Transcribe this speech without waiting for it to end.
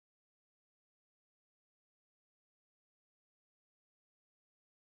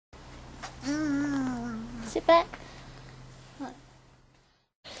Sit back.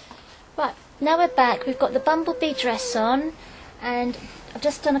 Right, now we're back. We've got the bumblebee dress on, and I've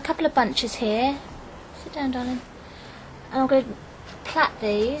just done a couple of bunches here. Sit down, darling. And I'm going to plait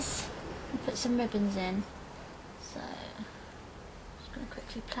these and put some ribbons in. So, just going to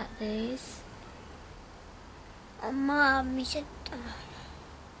quickly plait these. Oh, Mum, you should...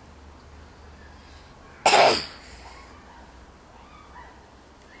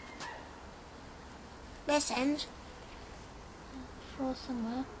 This end. Floor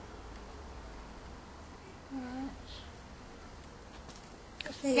somewhere. Alright.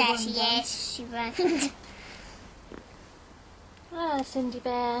 There she is. She went. Ah, Cindy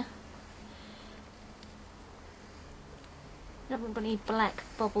Bear. I haven't got any black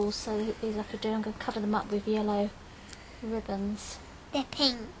bubbles, so these I could do. I'm going to cover them up with yellow ribbons. They're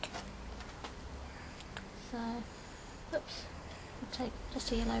pink. So, oops. I'll take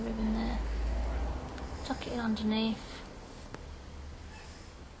just a yellow ribbon there. Tuck it in underneath.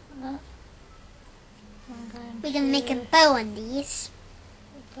 Like that. We're going to make a bow on these.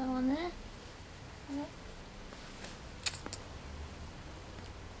 Bow on there. Right.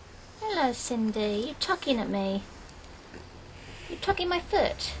 Hello, Cindy. You're tugging at me. You're tugging my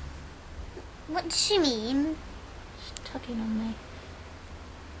foot. What does she mean? She's tugging on me.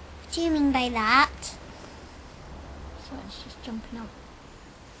 What do you mean by that? Sorry, it's just jumping up.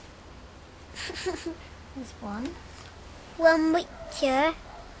 There's one. One with here.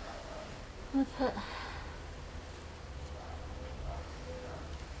 I'll put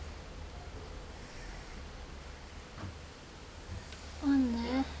one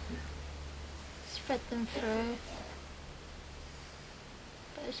there. Spread them through.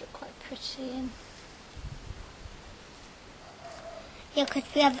 Those look quite pretty. And Yeah, because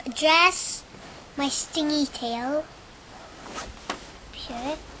we have a dress, my stingy tail.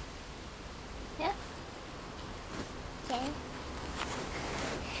 Here. yeah. Okay.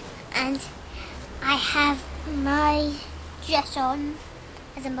 And I have my dress on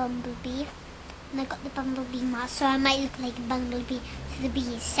as a bumblebee. And I got the bumblebee mask, so I might look like a bumblebee to the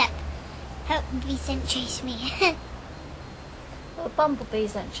bees, except hope the bees don't chase me. Well,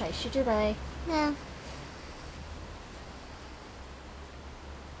 bumblebees don't chase you, do they? No.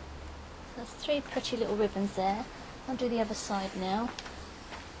 So there's three pretty little ribbons there. I'll do the other side now.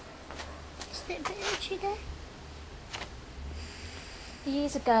 Is there a bit of tree there?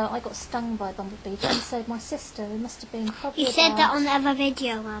 Years ago, I got stung by a bumblebee. She saved my sister. It must have been probably You said that about- on the other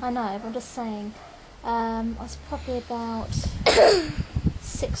video, Mum. I know, but I'm just saying. I was probably about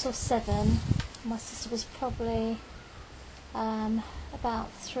 6 or 7. My sister was probably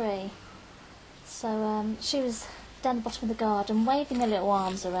about 3. So she was down the bottom of the garden, waving her little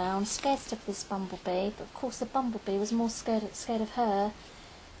arms around, scared stiff of this bumblebee. But of course, the bumblebee was more scared of her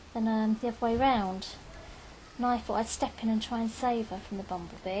than the other way round. And I thought I'd step in and try and save her from the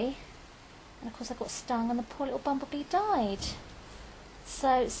bumblebee. And of course I got stung and the poor little bumblebee died.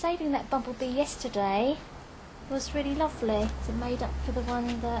 So saving that bumblebee yesterday was really lovely. It made up for the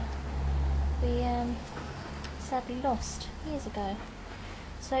one that we sadly lost years ago.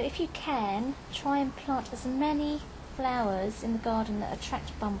 So if you can, try and plant as many flowers in the garden that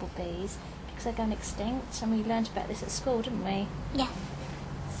attract bumblebees, because they're going extinct, and we learned about this at school, didn't we? Yeah.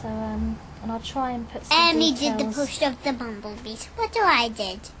 So and I'll try and put some Emmy details. did the push of the bumblebees. What do I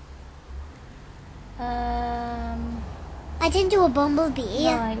did? I didn't do a bumblebee.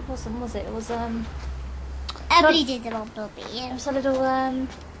 No, it wasn't, was it? It was Emily did the bumblebee. it was a little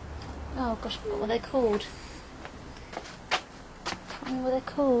oh gosh, I forgot what they're called. Can't remember what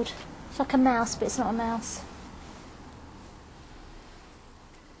they're called. It's like a mouse, but it's not a mouse.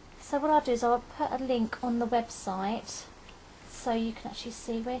 So what I'll do is I'll put a link on the website so you can actually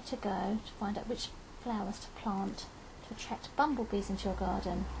see where to go to find out which flowers to plant to attract bumblebees into your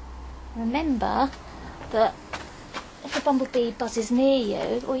garden. Remember that if a bumblebee buzzes near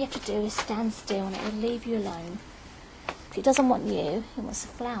you, all you have to do is stand still and it will leave you alone. If it doesn't want you, it wants a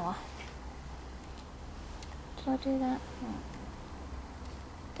flower. Did I do that? No.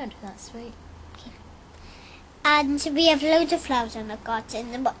 Don't do that, sweet. And we have loads of flowers in the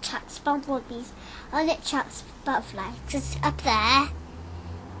garden, and what attracts bumblebees and it attracts butterflies. Because up there,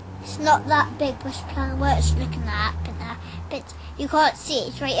 it's not that big bush plant where it's looking at, but you can't see it,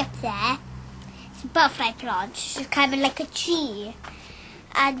 it's right up there. It's a butterfly plant, it's kind of like a tree.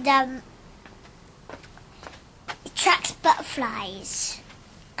 And it attracts butterflies.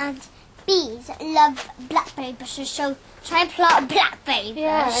 And bees love blackberry bushes, so try and plant a blackberry bush.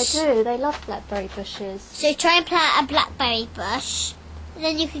 Yeah, they do. They love blackberry bushes. So try and plant a blackberry bush, and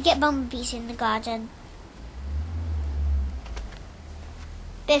then you could get bumblebees in the garden.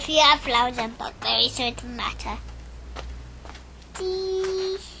 But if you have flowers and blackberries, so it doesn't matter.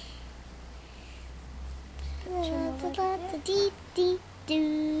 Dee.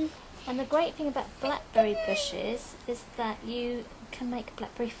 And the great thing about blackberry bushes is that you can make a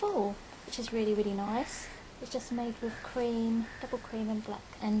blackberry fall, which is really, really nice. It's just made with cream, double cream and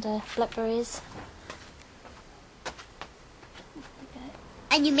blackberries. There we go.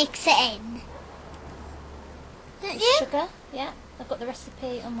 And you mix it in. Don't you? Sugar, yeah. I've got the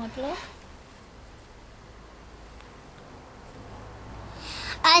recipe on my blog.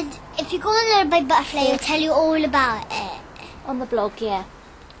 And if you go on Lullaby Butterfly, it'll tell you all about it. On the blog, yeah,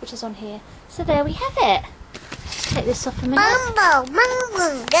 which is on here. So there we have it. Take this off a minute.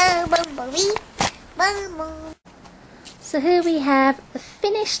 So here we have the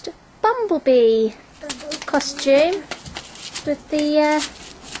finished bumblebee costume with the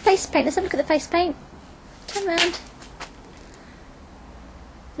face paint. Let's have a look at the face paint. Turn around.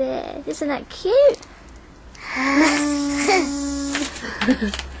 There, isn't that cute?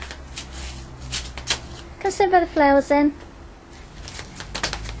 Come stand by the flowers then.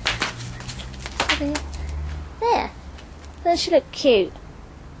 There. Doesn't she look cute?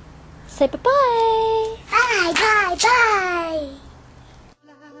 Say bye-bye. Bye, bye, bye.